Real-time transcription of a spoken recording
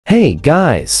Hey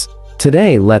guys!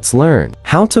 Today let's learn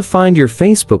how to find your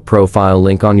Facebook profile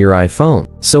link on your iPhone.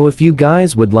 So if you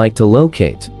guys would like to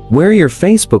locate where your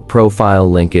Facebook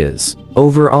profile link is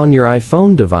over on your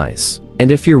iPhone device,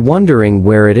 and if you're wondering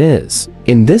where it is,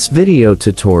 in this video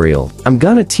tutorial, I'm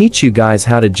gonna teach you guys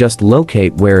how to just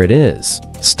locate where it is,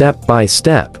 step by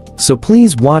step. So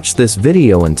please watch this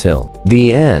video until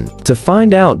the end to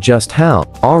find out just how.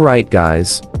 Alright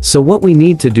guys, so what we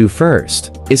need to do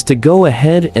first is to go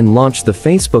ahead and launch the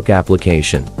Facebook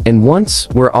application. And once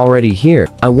we're already here,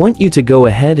 I want you to go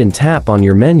ahead and tap on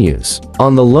your menus.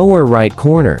 On the lower right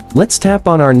corner, let's tap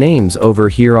on our names over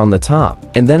here on the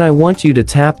top. And then I want you to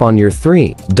tap on your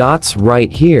three dots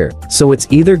right here. So it's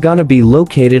either gonna be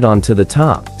located onto the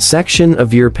top section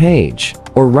of your page,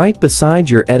 or right beside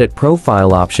your edit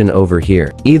profile option over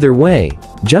here. Either way,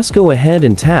 just go ahead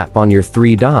and tap on your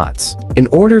three dots. In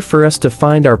order for us to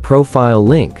find our profile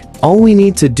link, all we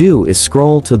need to do is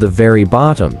scroll to the very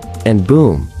bottom, and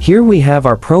boom, here we have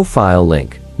our profile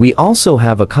link. We also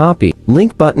have a copy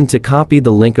link button to copy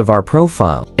the link of our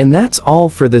profile. And that's all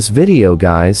for this video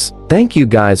guys. Thank you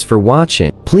guys for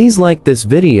watching. Please like this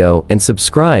video and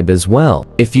subscribe as well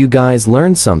if you guys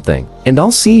learned something. And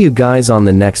I'll see you guys on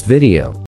the next video.